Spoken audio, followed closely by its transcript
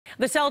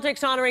The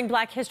Celtics honoring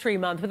Black History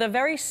Month with a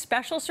very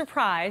special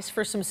surprise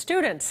for some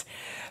students.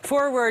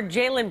 Forward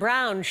Jaylen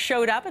Brown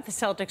showed up at the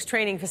Celtics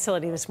training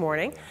facility this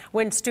morning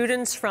when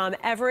students from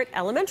Everett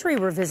Elementary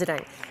were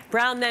visiting.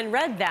 Brown then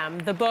read them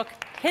the book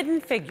Hidden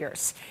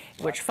Figures,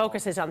 which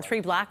focuses on 3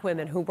 black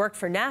women who worked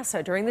for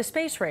NASA during the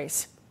space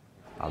race.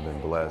 I've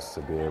been blessed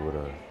to be able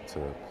to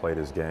play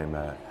this game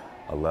at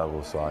a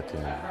level so I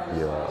can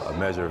be a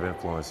measure of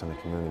influence in the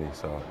community.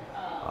 So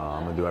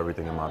I'm going to do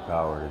everything in my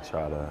power to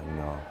try to,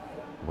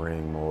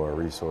 bring more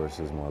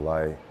resources, more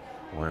light,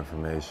 more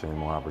information,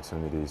 more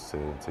opportunities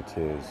to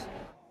kids.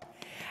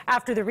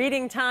 After the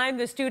reading time,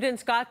 the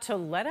students got to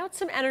let out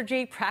some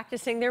energy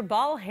practicing their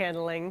ball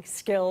handling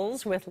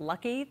skills with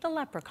Lucky the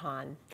Leprechaun.